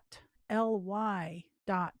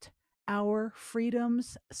dot our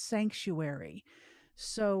freedoms sanctuary.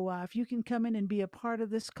 So if you can come in and be a part of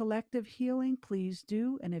this collective healing, please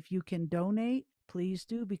do. And if you can donate, please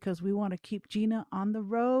do, because we want to keep Gina on the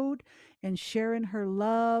road and sharing her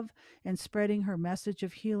love and spreading her message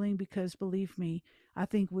of healing. Because believe me, I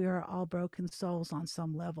think we are all broken souls on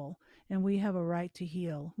some level, and we have a right to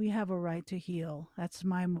heal. We have a right to heal. That's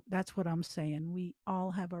what I'm saying. We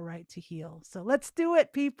all have a right to heal. So let's do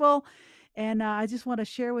it, people. And I just want to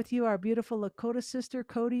share with you our beautiful Lakota sister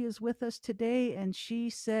Cody is with us today, and she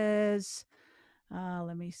says,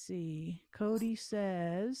 let me see. Cody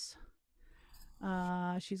says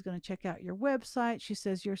she's going to check out your website. She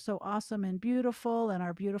says you're so awesome and beautiful, and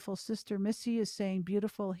our beautiful sister Missy is saying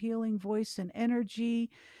beautiful healing voice and energy.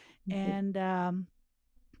 Mhm. And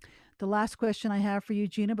the last question I have for you,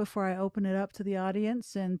 Gina, before I open it up to the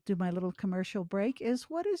audience and do my little commercial break is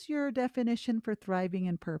what is your definition for thriving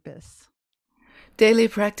in purpose? Daily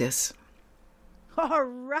practice. All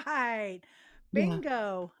right. Yeah.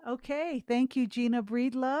 Bingo. Okay. Thank you, Gina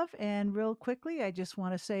Breedlove. And real quickly, I just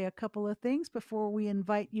want to say a couple of things before we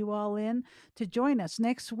invite you all in to join us.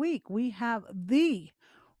 Next week, we have the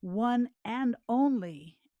one and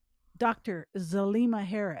only Dr. Zalima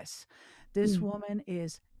Harris. This Mm. woman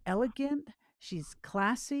is elegant, she's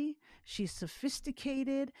classy, she's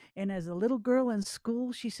sophisticated, and as a little girl in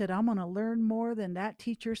school, she said, I'm going to learn more than that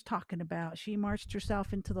teacher's talking about. She marched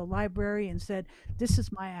herself into the library and said, this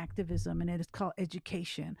is my activism, and it is called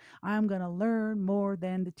education. I'm going to learn more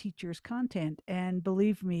than the teacher's content. And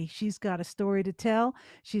believe me, she's got a story to tell.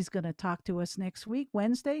 She's going to talk to us next week,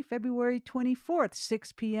 Wednesday, February 24th,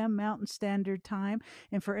 6 p.m. Mountain Standard Time.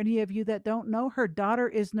 And for any of you that don't know, her daughter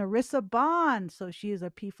is Narissa Bond. So she is a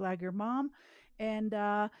P Flagger mom. And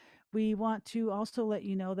we want to also let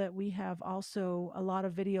you know that we have also a lot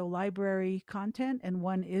of video library content, and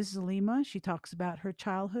one is Zalima. She talks about her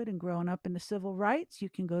childhood and growing up in the civil rights. You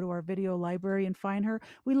can go to our video library and find her.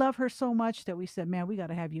 We love her so much that we said, man, we got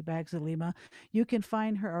to have you back, Zalima. You can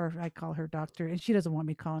find her, or I call her doctor, and she doesn't want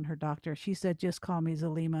me calling her doctor. She said, just call me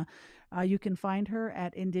Zalima. You can find her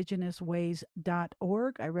at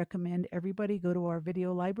IndigenousWays.org. I recommend everybody go to our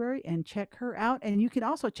video library and check her out. And you can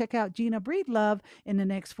also check out Gina Breedlove in the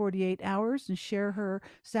next 48 hours and share her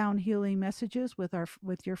sound healing messages with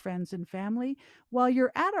your friends and family. While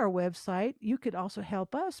you're at our website, you could also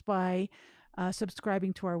help us by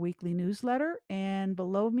subscribing to our weekly newsletter. And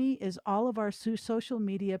below me is all of our social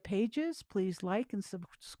media pages. Please like and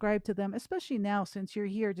subscribe to them, especially now since you're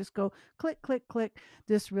here. Just go click, click, click.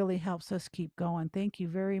 This really helps us keep going. Thank you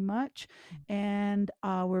very much. And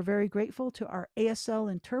we're very grateful to our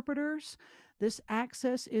ASL interpreters. This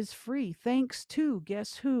access is free thanks to,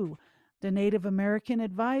 guess who? The Native American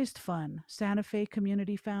Advised Fund, Santa Fe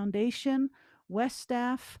Community Foundation, West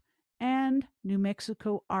Staff, and New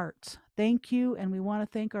Mexico Arts. Thank you. And we want to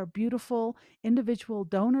thank our beautiful individual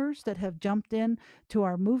donors that have jumped in to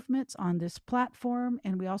our movements on this platform.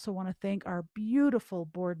 And we also want to thank our beautiful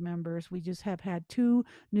board members. We just have had 2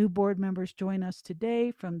 new board members join us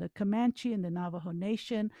today from the Comanche and the Navajo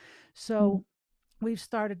Nation. So we've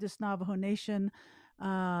started this Navajo Nation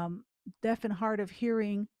Deaf and Hard of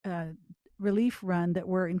Hearing relief run that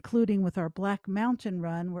we're including with our Black Mountain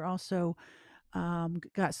Run. We're also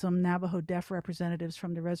got some Navajo Deaf representatives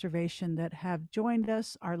from the reservation that have joined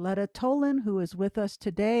us. Arletta Tolan, who is with us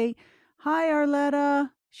today. Hi,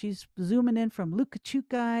 Arletta. She's zooming in from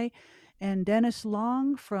Lukachukai. And Dennis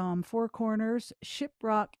Long from Four Corners,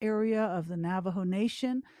 Shiprock area of the Navajo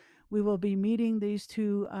Nation. We will be meeting these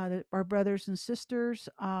 2, our brothers and sisters,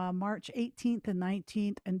 March 18th and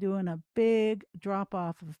 19th, and doing a big drop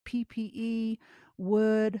off of PPE,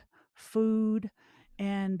 wood, food,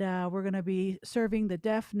 and we're going to be serving the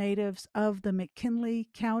deaf natives of the McKinley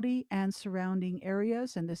County and surrounding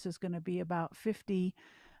areas. And this is going to be about 50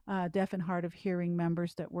 deaf and hard of hearing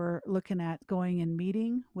members that we're looking at going and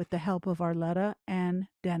meeting with the help of Arletta and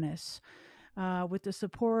Dennis. With the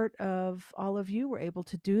support of all of you, we're able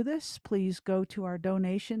to do this. Please go to our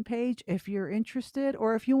donation page if you're interested,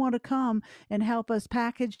 or if you want to come and help us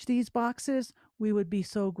package these boxes, we would be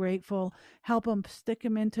so grateful. Help them, stick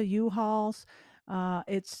them into U-Hauls.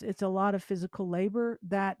 It's a lot of physical labor.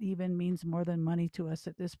 That even means more than money to us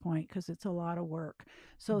at this point because it's a lot of work.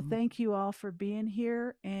 So thank you all for being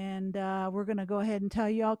here. And we're going to go ahead and tell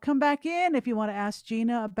you all, come back in if you want to ask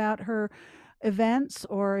Gina about her events,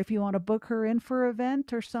 or if you want to book her in for an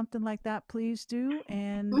event or something like that, please do.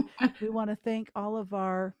 And we want to thank all of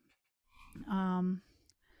our um,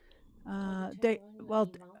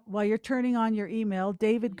 while you're turning on your email,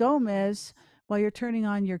 David Gomez, while you're turning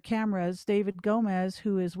on your cameras, David Gomez,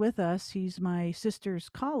 who is with us, he's my sister's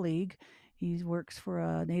colleague. He works for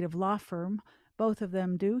a native law firm. Both of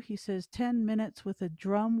them do. He says 10 minutes with a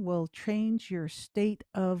drum will change your state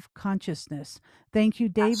of consciousness. Thank you,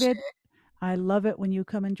 David. I love it when you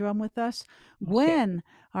come and drum with us. Gwen,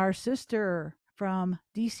 our sister from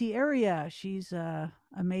DC area, she's a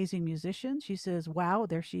amazing musician. She says, wow,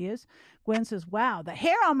 there she is. Gwen says, wow, the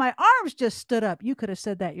hair on my arms just stood up. You could have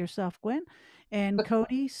said that yourself, Gwen. And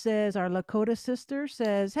Cody says, our Lakota sister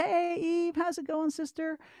says, hey, Eve, how's it going,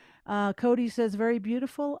 sister? Cody says, very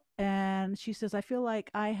beautiful. And she says, I feel like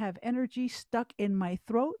I have energy stuck in my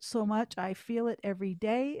throat so much. I feel it every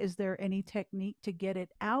day. Is there any technique to get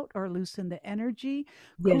it out or loosen the energy?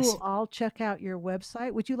 Yes. Cool. I'll check out your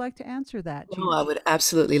website. Would you like to answer that, Oh, I Gina? would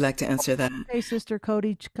absolutely like to answer that. Hey, Sister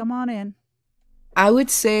Cody, come on in. I would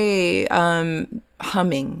say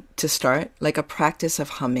humming to start, like a practice of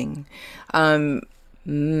humming. Um,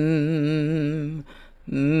 mm,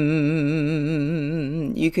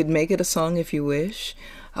 you could make it a song if you wish,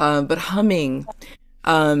 but humming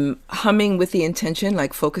with the intention,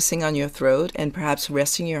 like focusing on your throat and perhaps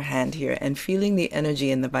resting your hand here and feeling the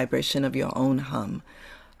energy and the vibration of your own hum,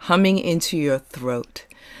 humming into your throat,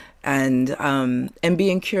 and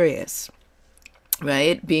being curious.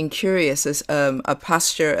 right? Being curious is a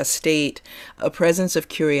posture, a state, a presence of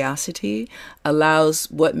curiosity allows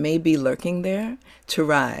what may be lurking there to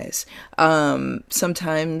rise.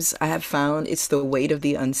 Sometimes I have found it's the weight of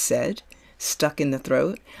the unsaid stuck in the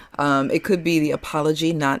throat. It could be the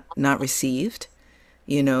apology not received,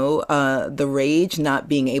 the rage not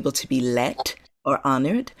being able to be let or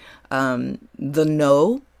honored, the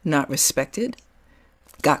no not respected,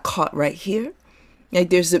 got caught right here. Like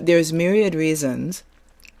there's myriad reasons,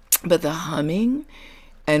 but the humming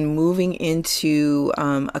and moving into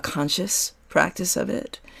a conscious practice of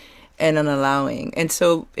it and an allowing. And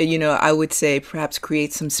so, I would say perhaps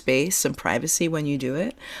create some space, some privacy when you do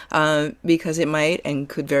it, because it might and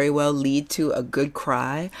could very well lead to a good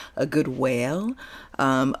cry, a good wail,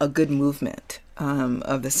 a good movement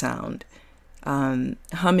of the sound.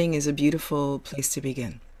 Humming is a beautiful place to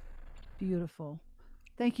begin. Beautiful.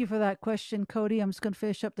 Thank you for that question, Cody. I'm just going to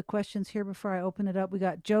finish up the questions here before I open it up. We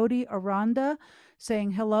got Jody Aranda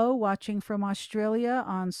saying hello, watching from Australia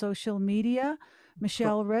on social media.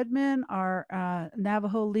 Michelle Redman, our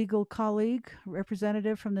Navajo legal colleague,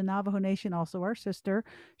 representative from the Navajo Nation, also our sister.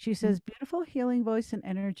 She says, beautiful healing voice and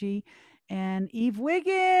energy. And Eve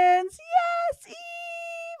Wiggins, yes,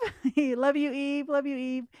 Eve. Love you, Eve. Love you,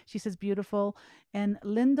 Eve. She says, beautiful. And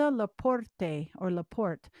Linda Laporte or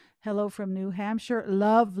Laporte. Hello from New Hampshire.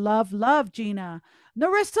 Love, love, love, Gina.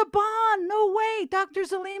 Narissa Bond. No way. Dr.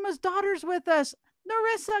 Zalima's daughter's with us.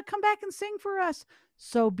 Narissa, come back and sing for us.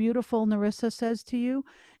 So beautiful, Narissa says to you.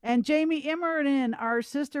 And Jamie Immerden, our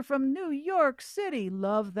sister from New York City.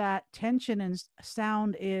 Love that. Tension and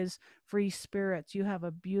sound is free spirits. You have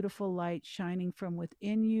a beautiful light shining from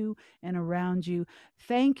within you and around you.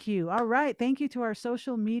 Thank you. All right. Thank you to our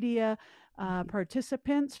social media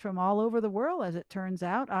participants from all over the world, as it turns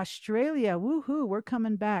out. Australia, woohoo, we're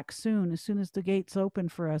coming back soon. As soon as the gates open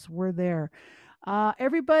for us, we're there.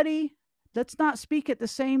 Everybody, let's not speak at the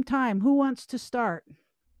same time. Who wants to start?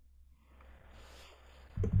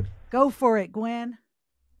 Go for it, Gwen.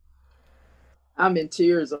 I'm in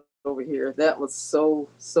tears over here. That was so,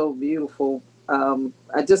 so beautiful.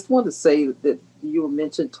 I just want to say that you were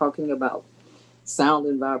mentioned talking about sound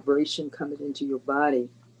and vibration coming into your body.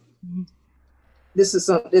 Mhm. This is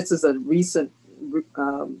a recent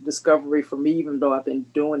discovery for me, even though I've been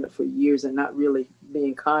doing it for years and not really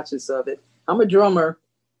being conscious of it. I'm a drummer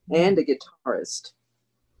and a guitarist,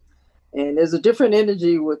 and there's a different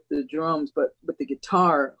energy with the drums, but with the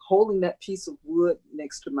guitar, holding that piece of wood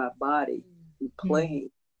next to my body and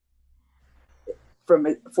playing from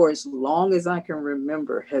it for as long as I can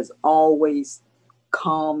remember has always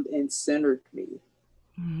calmed and centered me.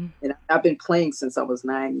 Mhm. And I've been playing since I was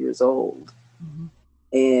 9 years old. Mhm.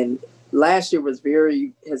 And last year has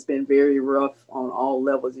been very rough on all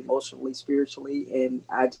levels, emotionally, spiritually. And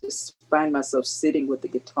I just find myself sitting with the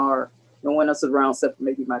guitar, no one else around except for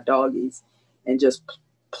maybe my doggies, and just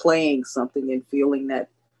playing something and feeling that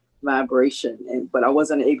vibration. But I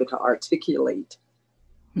wasn't able to articulate,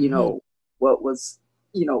 you Mhm. know, what was,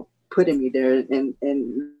 putting me there,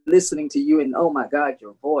 and listening to you, and oh my God,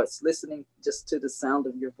 your voice, listening just to the sound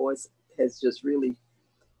of your voice has just really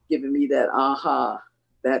given me that aha,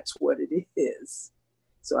 that's what it is.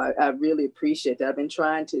 So I really appreciate that. I've been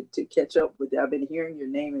trying to catch up with it. I've been hearing your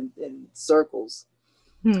name in circles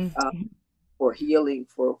Mhm. uh, for healing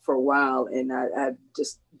for a while. And I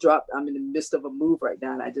just dropped, I'm in the midst of a move right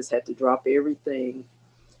now. And I just had to drop everything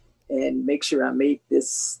and make sure I make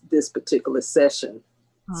this particular session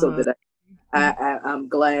so Uh, that I'm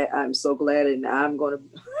glad. I'm so glad, and I'm gonna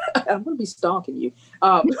I'm gonna be stalking you.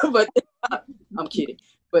 But I'm kidding.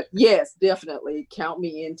 But yes, definitely count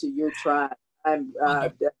me into your tribe. I'm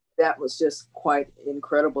that was just quite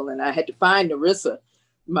incredible, and I had to find Narissa,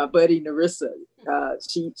 my buddy Narissa.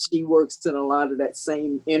 She works in a lot of that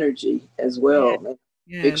same energy as yeah. well. And make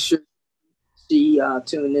Yes. sure she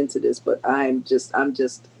tuned into this. But I'm just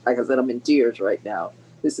like I said, I'm in tears right now.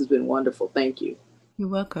 This has been wonderful. Thank you. You're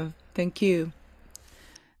welcome. Thank you.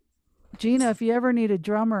 Gina, if you ever need a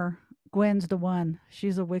drummer, Gwen's the one.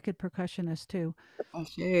 She's a wicked percussionist too.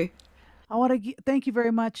 Okay. I want to thank you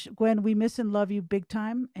very much, Gwen. We miss and love you big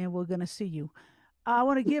time, and we're going to see you. I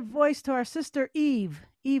want to give voice to our sister Eve,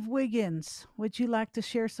 Eve Wiggins. Would you like to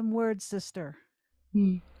share some words, sister?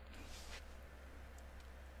 Mm.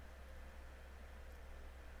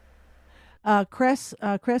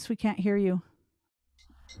 Cress, we can't hear you.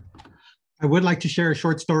 I would like to share a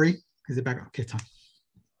short story. Is it back? Okay, it's on.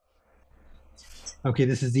 Okay,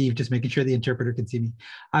 this is Eve, just making sure the interpreter can see me.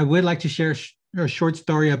 I would like to share a short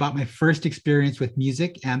story about my first experience with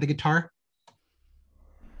music and the guitar.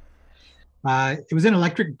 It was an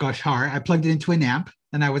electric guitar. I plugged it into an amp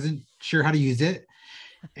and I wasn't sure how to use it.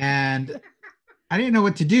 And I didn't know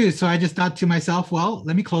what to do. So I just thought to myself, well,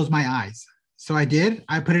 let me close my eyes. So I did.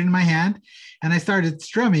 I put it in my hand and I started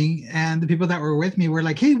strumming. And the people that were with me were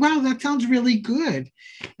like, hey, wow, that sounds really good.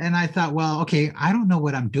 And I thought, well, okay, I don't know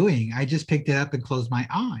what I'm doing. I just picked it up and closed my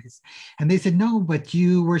eyes. And they said, no, but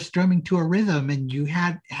you were strumming to a rhythm and you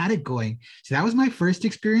had it going. So that was my first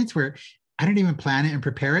experience where I didn't even plan it and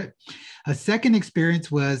prepare it. A second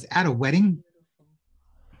experience was at a wedding,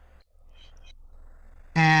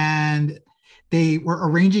 and they were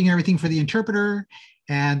arranging everything for the interpreter,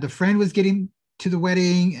 and the friend was getting to the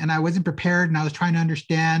wedding, and I wasn't prepared, and I was trying to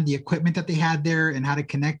understand the equipment that they had there and how to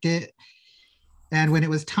connect it. And when it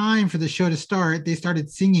was time for the show to start, they started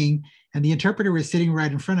singing, and the interpreter was sitting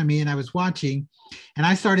right in front of me, and I was watching, and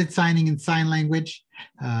I started signing in sign language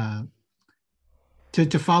uh,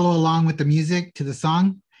 to follow along with the music to the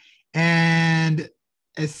song. And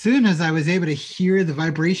as soon as I was able to hear the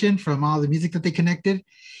vibration from all the music that they connected,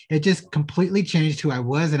 it just completely changed who I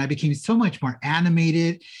was. And I became so much more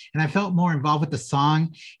animated and I felt more involved with the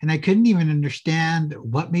song. And I couldn't even understand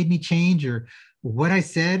what made me change or what I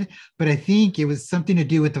said, but I think it was something to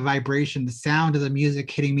do with the vibration, the sound of the music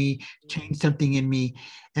hitting me, changed something in me.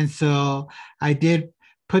 And so I did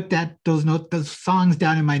put those songs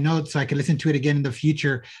down in my notes so I could listen to it again in the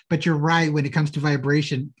future. But you're right, when it comes to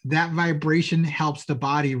vibration, that vibration helps the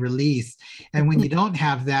body release. And when you don't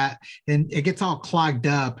have that, then it gets all clogged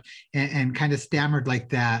up and kind of stammered like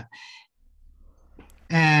that.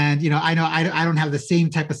 And I don't have the same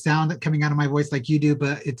type of sound that coming out of my voice like you do,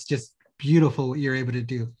 but it's just beautiful what you're able to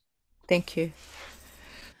do. Thank you.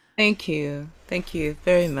 Thank you. Thank you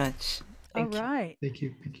very much. All Thank you. right. Thank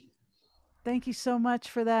you. Thank you. Thank you so much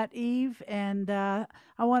for that, Eve. And I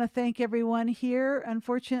want to thank everyone here.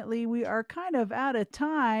 Unfortunately, we are kind of out of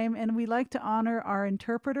time, and we like to honor our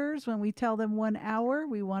interpreters. When we tell them 1 hour,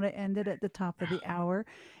 we want to end it at the top of the hour.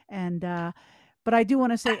 And but I do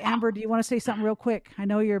want to say, Amber, do you want to say something real quick? I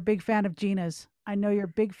know you're a big fan of Gina's. I know you're a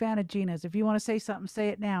big fan of Gina's. If you want to say something, say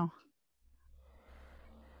it now.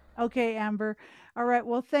 Okay, Amber. All right.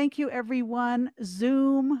 Well, thank you, everyone.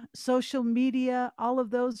 Zoom, social media, all of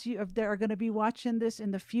those you that are going to be watching this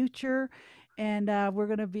in the future. And we're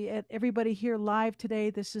going to be at everybody here live today.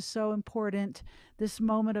 This is so important. This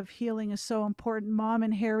moment of healing is so important. Mom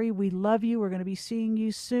and Harry, we love you. We're going to be seeing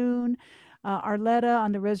you soon. Arletta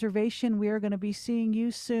on the reservation, we are going to be seeing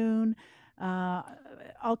you soon. Uh,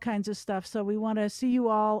 all kinds of stuff. So we want to see you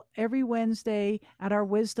all every Wednesday at our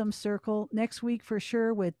Wisdom Circle next week for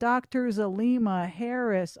sure with Dr. Zalima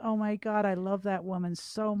Harris. Oh my God, I love that woman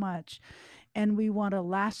so much. And we want to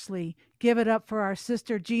lastly give it up for our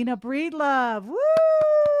sister Gina Breedlove. Woo!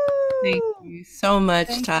 Thank you so much,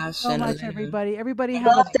 Thank you Tosh so and much, Alina. everybody. Everybody I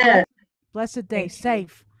have a love that. blessed day. Thank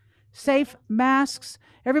you. Safe masks.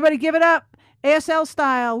 Everybody give it up. ASL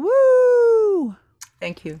style. Woo!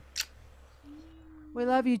 Thank you. We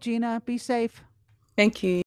love you, Gina. Be safe. Thank you.